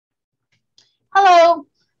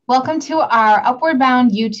Welcome to our Upward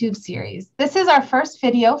Bound YouTube series. This is our first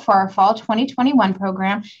video for our Fall 2021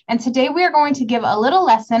 program, and today we are going to give a little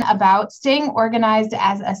lesson about staying organized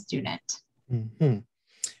as a student. Mm-hmm.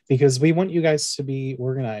 Because we want you guys to be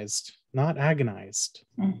organized, not agonized.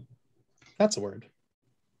 That's a word.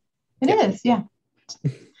 It is, yeah.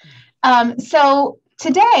 So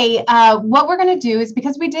today, what we're going to do is,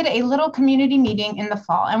 because we did a little community meeting in the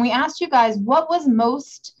fall, and we asked you guys what was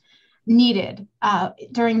most needed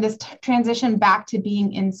during this transition back to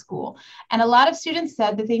being in school. And a lot of students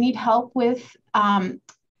said that they need help with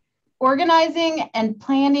organizing and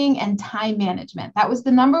planning and time management. That was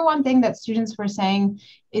the number one thing that students were saying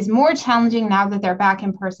is more challenging now that they're back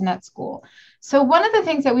in person at school. So one of the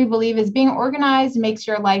things that we believe is being organized makes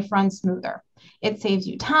your life run smoother. It saves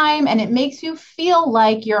you time and it makes you feel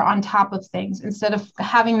like you're on top of things instead of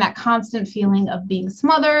having that constant feeling of being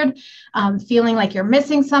smothered, feeling like you're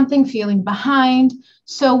missing something, feeling behind.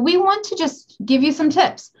 So we want to just give you some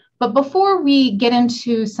tips. But before we get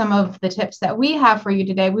into some of the tips that we have for you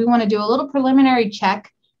today, we want to do a little preliminary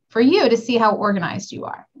check for you to see how organized you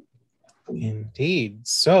are. Indeed.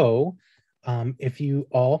 So if you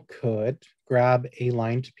all could grab a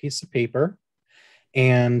lined piece of paper,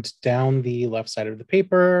 and down the left side of the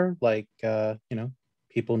paper, like,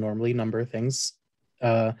 people normally number things,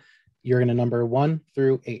 you're going to number 1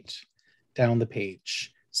 through 8 down the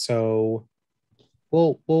page. So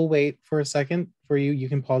we'll wait for a second for you. You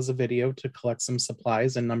can pause the video to collect some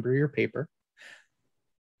supplies and number your paper.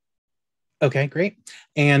 Okay, great.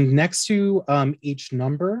 And next to each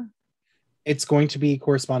number, it's going to be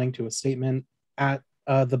corresponding to a statement at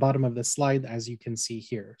the bottom of the slide, as you can see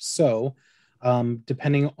here. So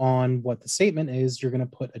depending on what the statement is, you're going to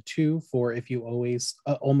put a 2 for if you always,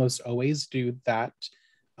 almost always do that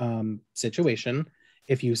situation,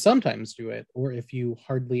 if you sometimes do it, or if you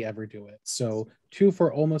hardly ever do it. So 2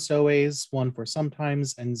 for almost always, 1 for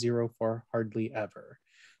sometimes, and 0 for hardly ever.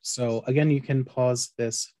 So again, you can pause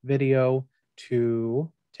this video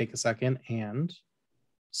to take a second and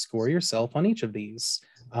score yourself on each of these.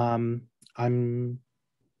 I'm going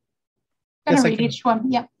to read each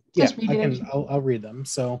one. Yeah. Just read it. I'll read them.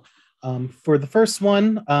 So for the first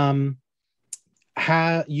one,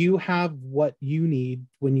 you have what you need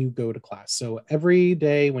when you go to class. So every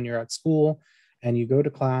day when you're at school and you go to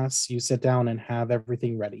class, you sit down and have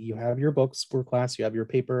everything ready. You have your books for class, you have your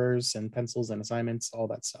papers and pencils and assignments, all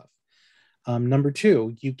that stuff. Number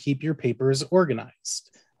 2, you keep your papers organized.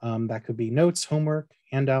 That could be notes, homework,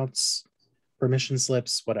 handouts, permission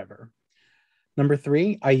slips, whatever. Number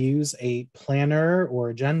 3, I use a planner or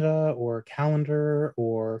agenda or calendar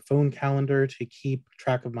or phone calendar to keep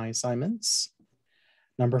track of my assignments.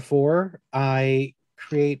 Number 4, I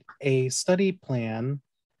create a study plan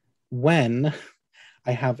when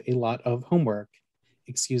I have a lot of homework.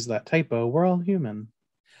 Excuse that typo, we're all human.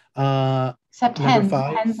 Except hens.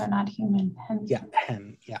 5, hens are not human. Hens. Yeah,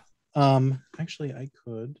 hen, yeah. Actually, I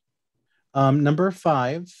could. Number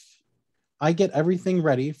 5, I get everything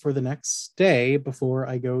ready for the next day before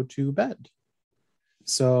I go to bed.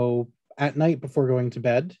 So at night before going to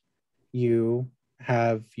bed, you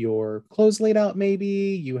have your clothes laid out, maybe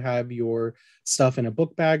you have your stuff in a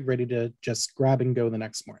book bag ready to just grab and go the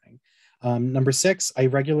next morning. Number 6, I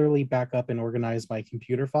regularly back up and organize my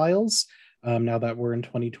computer files. Now that we're in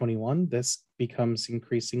 2021, this becomes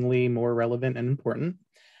increasingly more relevant and important.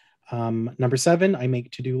 Number 7, I make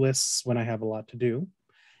to-do lists when I have a lot to do.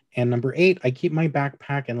 And number 8, I keep my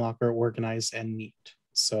backpack and locker organized and neat.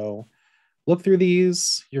 So look through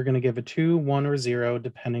these. You're going to give a 2, 1, or 0,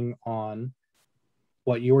 depending on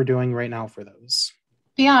what you're doing right now for those.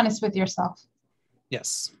 Be honest with yourself.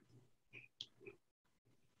 Yes.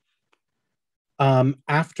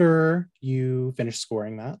 After you finish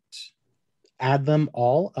scoring that, add them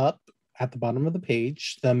all up at the bottom of the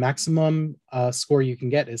page. The maximum score you can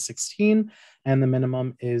get is 16, and the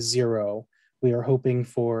minimum is 0. We are hoping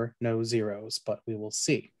for no zeros, but we will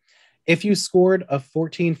see. If you scored a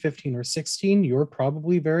 14, 15, or 16, you're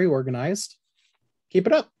probably very organized. Keep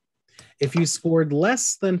it up. If you scored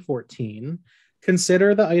less than 14,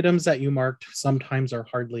 consider the items that you marked sometimes or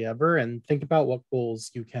hardly ever, and think about what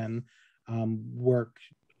goals you can work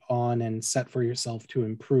on and set for yourself to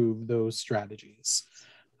improve those strategies.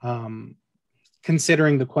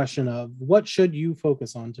 Considering the question of what should you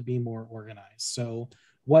focus on to be more organized? So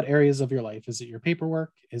what areas of your life? Is it your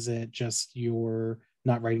paperwork? Is it just your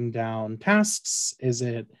not writing down tasks? Is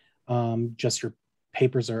it just your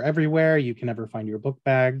papers are everywhere? You can never find your book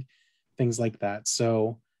bag, things like that.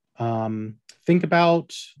 So think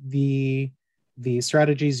about the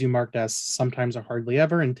strategies you marked as sometimes or hardly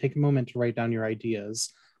ever, and take a moment to write down your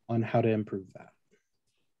ideas on how to improve that.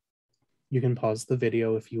 You can pause the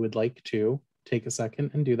video if you would like to. Take a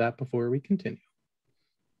second and do that before we continue.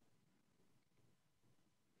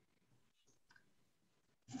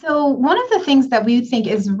 So one of the things that we think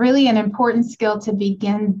is really an important skill to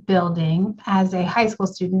begin building as a high school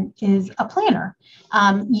student is a planner,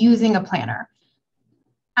 using a planner.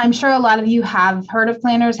 I'm sure a lot of you have heard of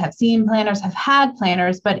planners, have seen planners, have had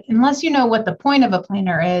planners, but unless you know what the point of a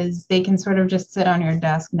planner is, they can sort of just sit on your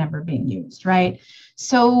desk, never being used, right?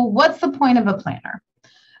 So what's the point of a planner?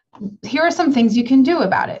 Here are some things you can do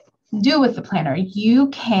about it. Do with the planner. You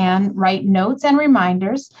can write notes and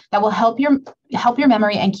reminders that will help your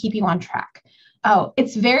memory and keep you on track. Oh,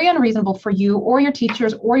 it's very unreasonable for you or your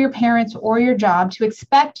teachers or your parents or your job to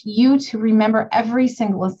expect you to remember every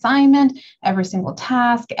single assignment, every single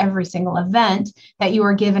task, every single event that you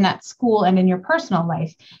are given at school and in your personal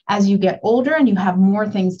life. As you get older and you have more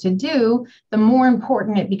things to do, the more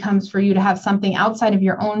important it becomes for you to have something outside of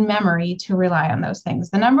your own memory to rely on those things.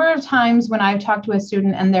 The number of times when I've talked to a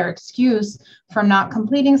student and their excuse for not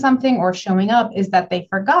completing something or showing up is that they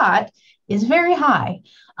forgot is very high.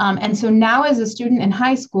 And so now as a student in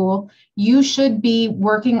high school, you should be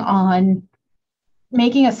working on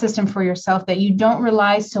making a system for yourself that you don't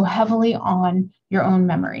rely so heavily on your own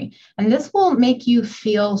memory. And this will make you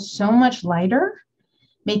feel so much lighter,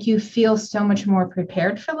 make you feel so much more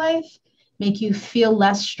prepared for life, make you feel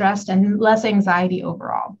less stressed and less anxiety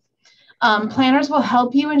overall. Planners will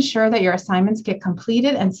help you ensure that your assignments get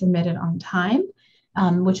completed and submitted on time,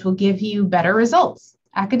 which will give you better results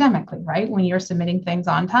academically, right? When you're submitting things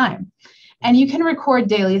on time. And you can record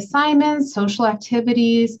daily assignments, social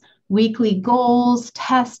activities, weekly goals,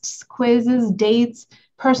 tests, quizzes, dates,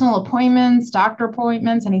 personal appointments, doctor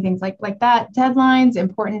appointments, anything like that, deadlines,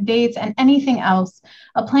 important dates, and anything else.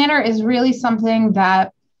 A planner is really something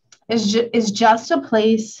that is just a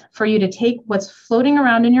place for you to take what's floating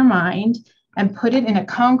around in your mind and put it in a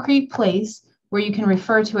concrete place where you can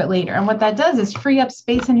refer to it later. And what that does is free up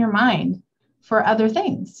space in your mind for other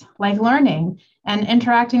things like learning and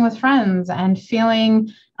interacting with friends and feeling,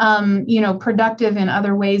 productive in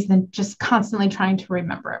other ways than just constantly trying to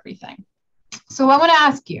remember everything. So I want to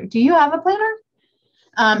ask you, do you have a planner?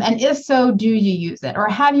 And if so, do you use it? Or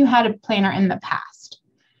have you had a planner in the past?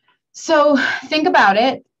 So think about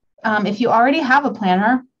it. If you already have a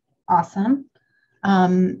planner, awesome.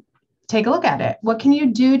 Take a look at it. What can you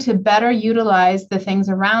do to better utilize the things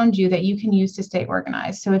around you that you can use to stay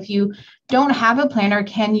organized? So if you don't have a planner,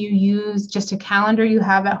 can you use just a calendar you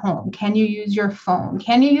have at home? Can you use your phone?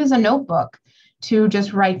 Can you use a notebook to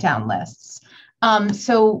just write down lists?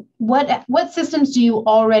 So what systems do you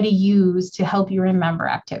already use to help you remember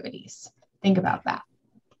activities? Think about that.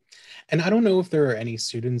 And I don't know if there are any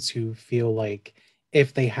students who feel like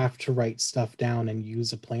if they have to write stuff down and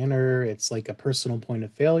use a planner, it's like a personal point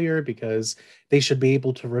of failure because they should be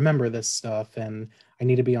able to remember this stuff and I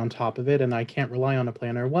need to be on top of it and I can't rely on a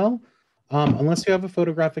planner. Well, unless you have a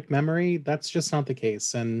photographic memory, that's just not the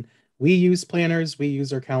case. And we use planners, we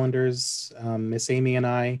use our calendars, Miss Amy and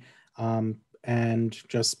I, and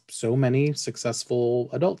just so many successful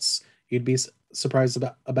adults. You'd be surprised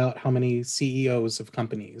about how many CEOs of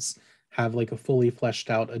companies have like a fully fleshed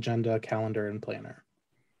out agenda, calendar, and planner.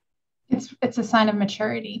 It's a sign of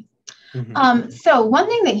maturity. Mm-hmm. So one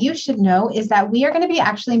thing that you should know is that we are going to be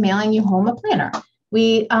actually mailing you home a planner.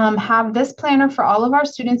 We have this planner for all of our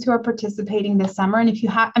students who are participating this summer. And if you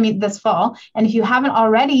have, this fall, and if you haven't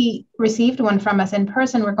already received one from us in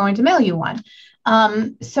person, we're going to mail you one.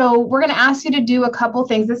 So we're going to ask you to do a couple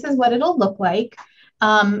things. This is what it'll look like.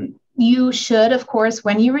 You should, of course,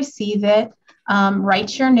 when you receive it,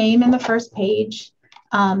 write your name in the first page.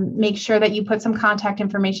 Make sure that you put some contact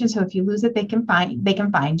information. So if you lose it, they can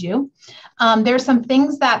find you. There's some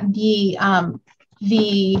things that the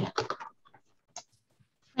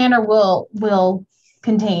planner will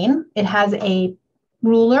contain. It has a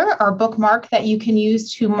ruler or bookmark that you can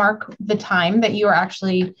use to mark the time that you are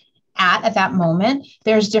actually at that moment.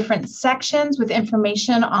 There's different sections with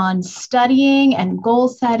information on studying and goal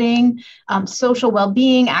setting, social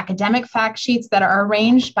well-being, academic fact sheets that are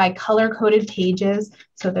arranged by color-coded pages.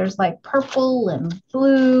 So there's like purple and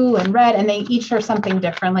blue and red, and they each are something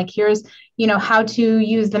different. Like here's, how to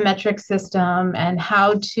use the metric system and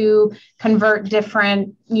how to convert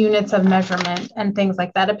different units of measurement and things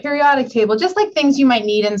like that. A periodic table, just like things you might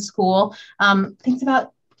need in school, things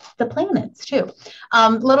about the planets too.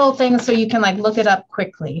 Little things so you can like look it up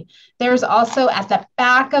quickly. There's also at the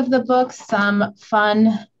back of the book some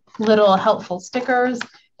fun little helpful stickers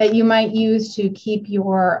that you might use to keep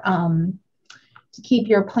your to keep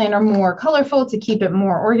your planner more colorful, to keep it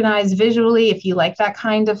more organized visually, if you like that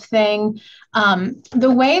kind of thing.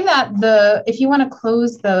 The way that if you want to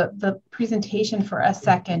close the presentation for a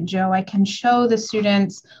second, Joe, I can show the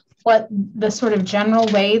students what the sort of general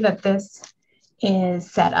way that this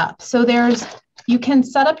is set up. So you can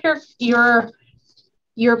set up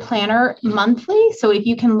your planner monthly. So if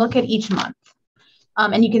you can look at each month,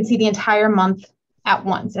 and you can see the entire month at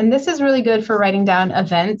once. And this is really good for writing down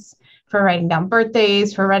events, for writing down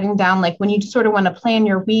birthdays, for writing down like when you sort of want to plan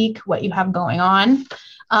your week, what you have going on.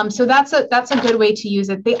 So that's a good way to use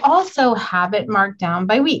it. They also have it marked down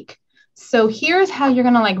by week. So here's how you're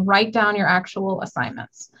going to like write down your actual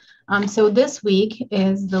assignments. So this week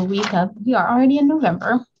is the week of, we are already in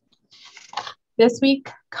November. This week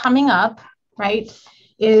coming up, right,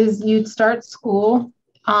 is you'd start school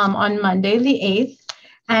on Monday the 8th,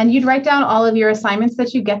 and you'd write down all of your assignments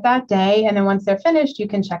that you get that day, and then once they're finished, you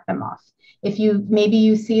can check them off. If maybe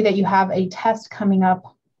you see that you have a test coming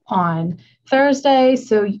up on Thursday,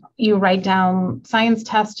 so you write down science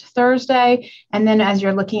test Thursday, and then as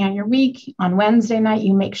you're looking at your week on Wednesday night,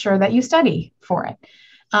 you make sure that you study for it.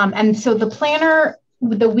 And so the planner,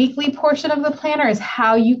 the weekly portion of the planner is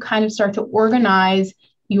how you kind of start to organize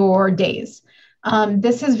your days.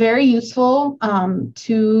 This is very useful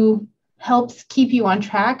to help keep you on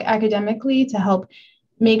track academically, to help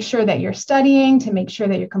make sure that you're studying, to make sure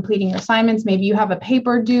that you're completing your assignments. Maybe you have a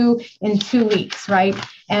paper due in 2 weeks, right?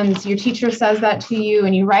 And your teacher says that to you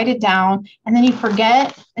and you write it down and then you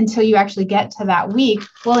forget until you actually get to that week.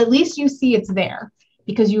 Well, at least you see it's there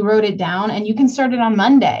because you wrote it down, and you can start it on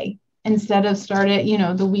Monday instead of start it,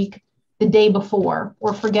 the day before,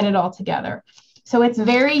 or forget it altogether. So it's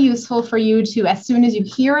very useful for you to, as soon as you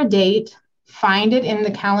hear a date, find it in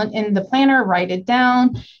the planner, write it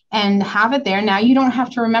down, and have it there. Now you don't have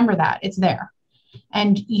to remember that, it's there.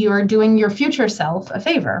 And you're doing your future self a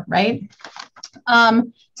favor, right?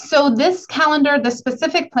 So this calendar, the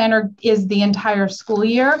specific planner, is the entire school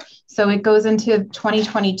year. So it goes into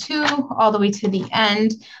 2022 all the way to the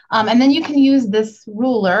end. And then you can use this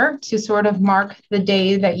ruler to sort of mark the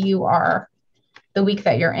day that the week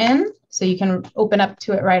that you're in. So you can open up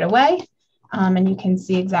to it right away, and you can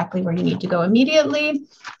see exactly where you need to go immediately.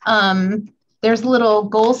 There's little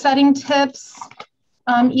goal setting tips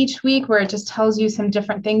each week where it just tells you some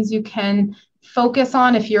different things you can focus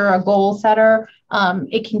on. If you're a goal setter,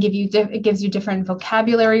 it gives you different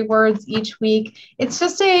vocabulary words each week. It's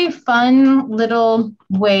just a fun little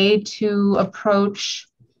way to approach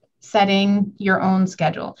setting your own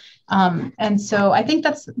schedule. And so I think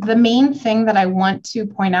that's the main thing that I want to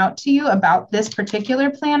point out to you about this particular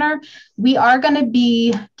planner. We are going to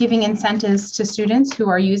be giving incentives to students who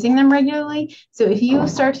are using them regularly. So if you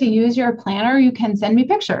start to use your planner, you can send me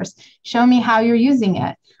pictures, show me how you're using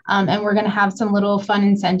it. And we're going to have some little fun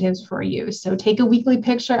incentives for you. So take a weekly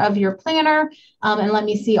picture of your planner and let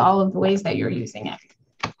me see all of the ways that you're using it.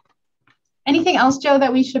 Anything else, Joe,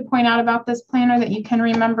 that we should point out about this planner that you can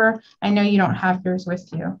remember? I know you don't have yours with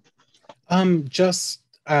you. Just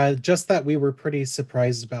that we were pretty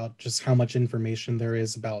surprised about just how much information there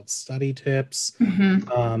is about study tips,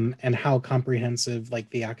 and how comprehensive like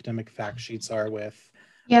the academic fact sheets are with.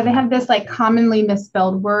 Yeah, they have this like commonly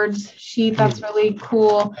misspelled words sheet. That's really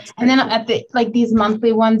cool. And then at these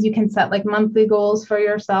monthly ones, you can set like monthly goals for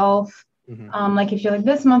yourself. Like if you're like,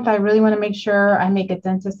 this month, I really want to make sure I make a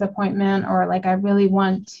dentist appointment, or like I really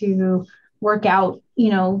want to work out,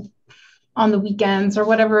 on the weekends, or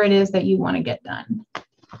whatever it is that you want to get done.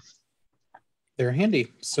 They're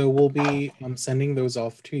handy. So we'll be sending those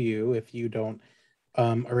off to you if you don't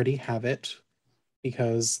already have it,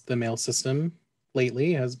 because the mail system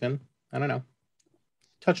lately has been, I don't know,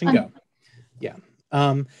 touch and go. Yeah.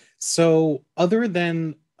 So other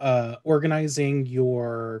than organizing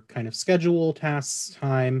your kind of schedule, tasks,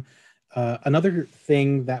 time, another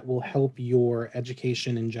thing that will help your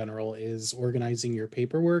education in general is organizing your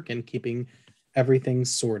paperwork and keeping everything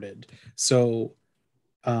sorted. So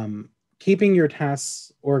keeping your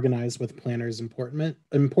tasks organized with planners is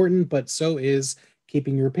important, but so is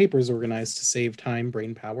keeping your papers organized to save time,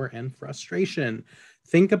 brain power, and frustration.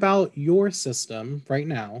 Think about your system right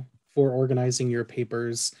now for organizing your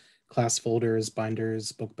papers, class folders,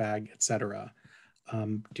 binders, book bag, etc.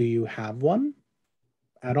 Do you have one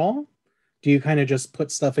at all? Do you kind of just put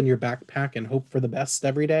stuff in your backpack and hope for the best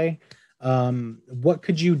every day? What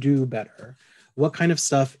could you do better? What kind of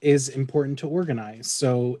stuff is important to organize?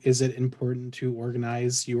 So is it important to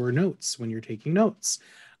organize your notes when you're taking notes?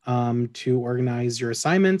 To organize your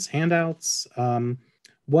assignments, handouts?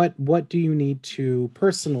 What do you need to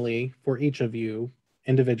personally, for each of you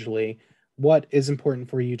individually, what is important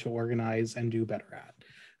for you to organize and do better at.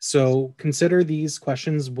 So consider these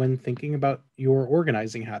questions when thinking about your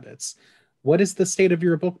organizing habits. What is the state of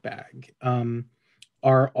your book bag?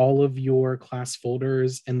 Are all of your class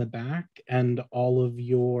folders in the back and all of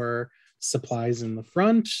your supplies in the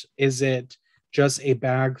front? Is it just a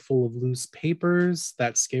bag full of loose papers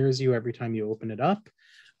that scares you every time you open it up?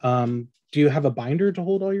 Do you have a binder to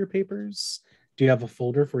hold all your papers? Do you have a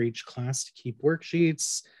folder for each class to keep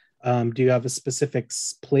worksheets? Do you have a specific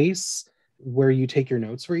place where you take your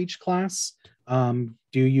notes for each class?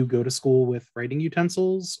 Do you go to school with writing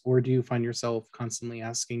utensils, or do you find yourself constantly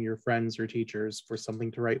asking your friends or teachers for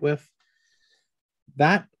something to write with?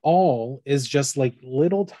 That all is just like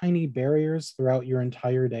little tiny barriers throughout your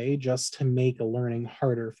entire day just to make a learning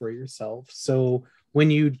harder for yourself. So when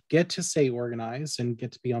you get to stay organized and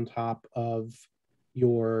get to be on top of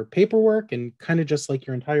your paperwork and kind of just like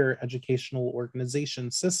your entire educational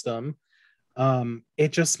organization system,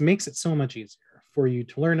 it just makes it so much easier for you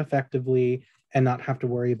to learn effectively and not have to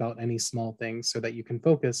worry about any small things, so that you can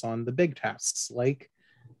focus on the big tasks like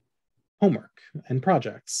homework and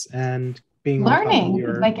projects and being learning,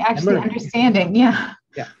 like actually understanding. Yeah.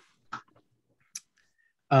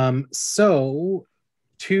 So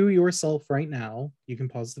to yourself right now, you can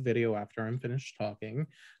pause the video after I'm finished talking,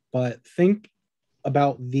 but think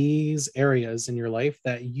about these areas in your life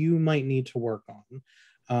that you might need to work on.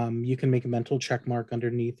 You can make a mental check mark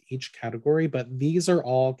underneath each category, but these are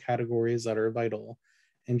all categories that are vital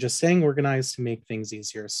and just staying organized to make things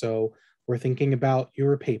easier. So we're thinking about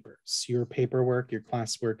your papers, your paperwork, your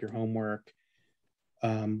classwork, your homework,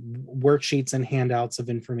 worksheets and handouts of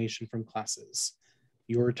information from classes,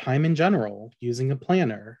 your time in general, using a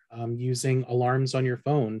planner, using alarms on your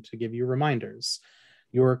phone to give you reminders,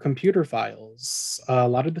 your computer files. A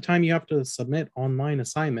lot of the time you have to submit online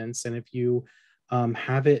assignments, and if you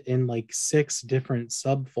have it in like 6 different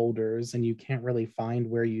subfolders and you can't really find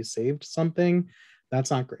where you saved something,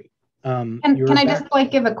 that's not great. And can I just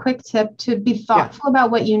like give a quick tip to be thoughtful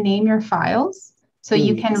about what you name your files, so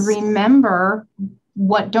you can remember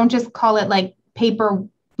what, don't just call it like paper,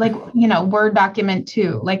 like, you know, Word document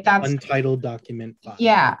 2, like that's untitled document 5.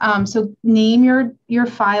 Yeah. So name your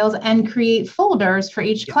files and create folders for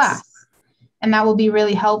each class. And that will be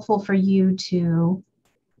really helpful for you to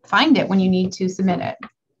find it when you need to submit it.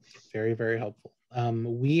 Very, very helpful.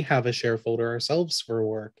 We have a share folder ourselves for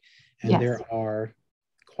work, and there are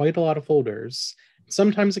quite a lot of folders.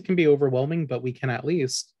 Sometimes it can be overwhelming, but we can at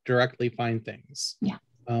least directly find things,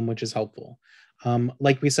 which is helpful.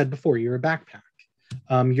 Like we said before, your backpack,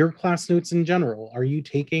 your class notes in general. Are you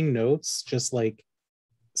taking notes just like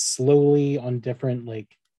slowly on different,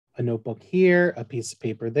 like a notebook here, a piece of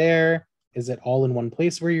paper there? Is it all in one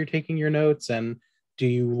place where you're taking your notes? And do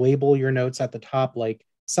you label your notes at the top, like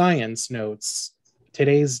science notes,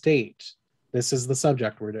 today's date, this is the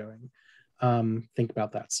subject we're doing? Think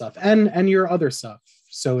about that stuff and your other stuff.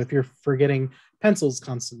 So if you're forgetting pencils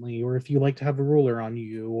constantly, or if you like to have a ruler on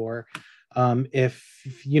you, or if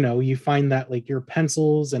you know, you find that like your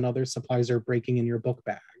pencils and other supplies are breaking in your book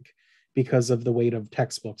bag because of the weight of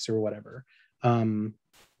textbooks or whatever,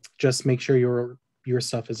 just make sure your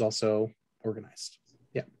stuff is also organized.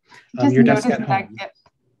 Your desk at home.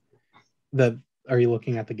 Are you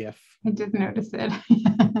looking at the GIF? I did notice it.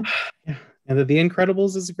 And The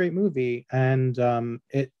Incredibles is a great movie, and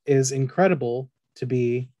it is incredible to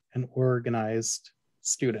be an organized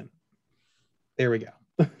student. There we go.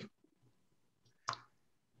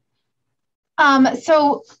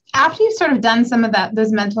 So after you've sort of done some of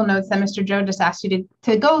those mental notes that Mr. Joe just asked you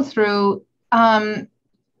to go through,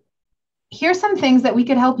 here's some things that we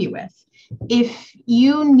could help you with. If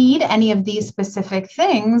you need any of these specific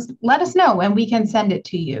things, let us know and we can send it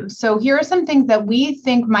to you. So here are some things that we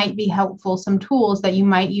think might be helpful, some tools that you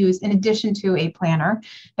might use in addition to a planner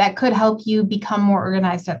that could help you become more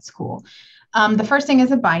organized at school. The first thing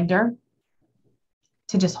is a binder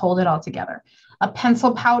to just hold it all together. A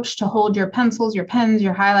pencil pouch to hold your pencils, your pens,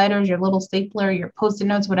 your highlighters, your little stapler, your Post-it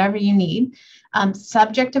notes, whatever you need.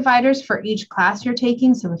 Subject dividers for each class you're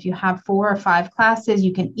taking. So if you have 4 or 5 classes,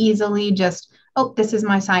 you can easily just, oh, this is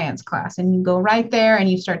my science class. And you go right there and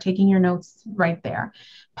you start taking your notes right there.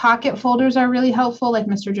 Pocket folders are really helpful, like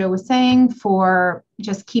Mr. Joe was saying, for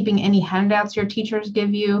just keeping any handouts your teachers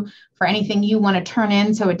give you, for anything you want to turn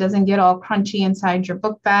in so it doesn't get all crunchy inside your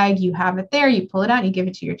book bag. You have it there, you pull it out, and you give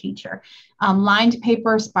it to your teacher. Lined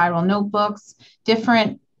paper, spiral notebooks,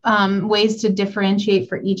 different ways to differentiate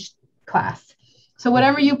for each class. So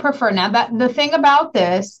whatever you prefer. Now, the thing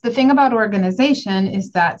about organization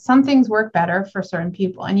is that some things work better for certain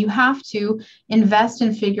people, and you have to invest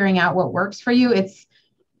in figuring out what works for you.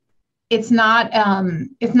 it's not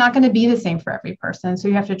going to be the same for every person. So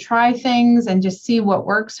you have to try things and just see what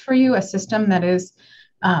works for you, a system that is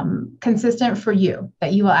consistent for you,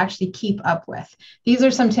 that you will actually keep up with. These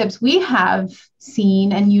are some tips we have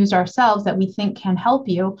seen and used ourselves that we think can help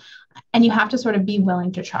you, and you have to sort of be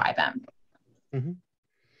willing to try them. Mm-hmm.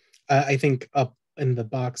 I think up in the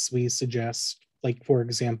box we suggest, like, for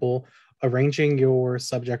example, arranging your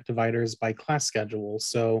subject dividers by class schedule.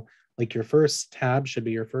 So like your first tab should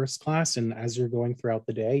be your first class, and as you're going throughout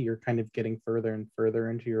the day, you're kind of getting further and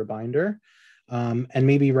further into your binder. And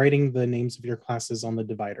maybe writing the names of your classes on the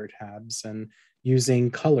divider tabs and using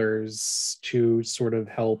colors to sort of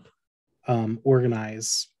help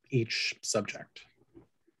organize each subject.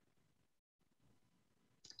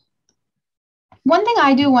 One thing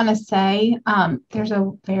I do want to say, there's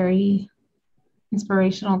a very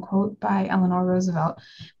inspirational quote by Eleanor Roosevelt,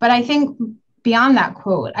 but I think beyond that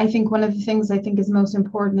quote, I think one of the things I think is most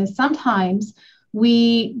important is sometimes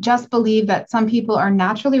we just believe that some people are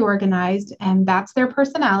naturally organized and that's their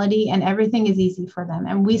personality and everything is easy for them.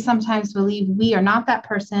 And we sometimes believe we are not that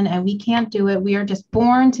person and we can't do it. We are just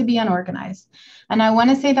born to be unorganized. And I want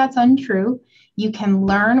to say that's untrue. You can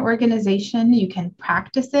learn organization, you can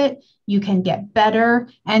practice it, you can get better,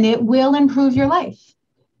 and it will improve your life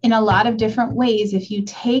in a lot of different ways if you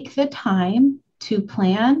take the time to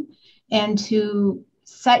plan and to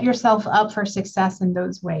set yourself up for success in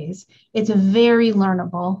those ways. It's a very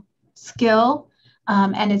learnable skill,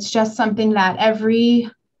 and it's just something that every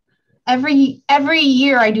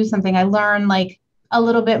year I do something, I learn like a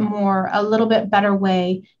little bit more, a little bit better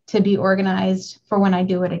way to be organized for when I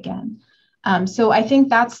do it again. So I think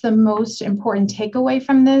that's the most important takeaway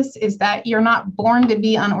from this, is that you're not born to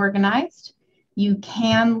be unorganized. You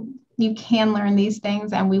can learn these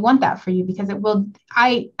things, and we want that for you because it will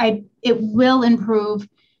improve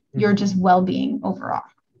your just well-being overall.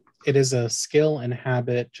 It is a skill and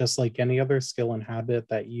habit, just like any other skill and habit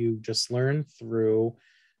that you just learn through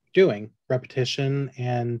doing, repetition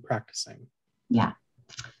and practicing. Yeah.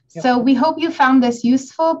 Yep. So we hope you found this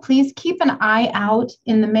useful. Please keep an eye out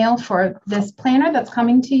in the mail for this planner that's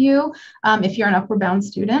coming to you if you're an Upward Bound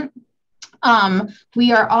student.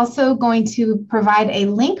 We are also going to provide a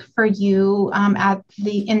link for you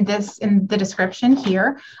in the description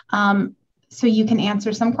here, so you can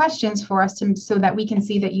answer some questions for us so that we can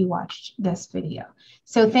see that you watched this video.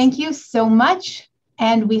 So thank you so much,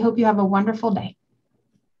 and we hope you have a wonderful day.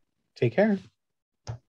 Take care.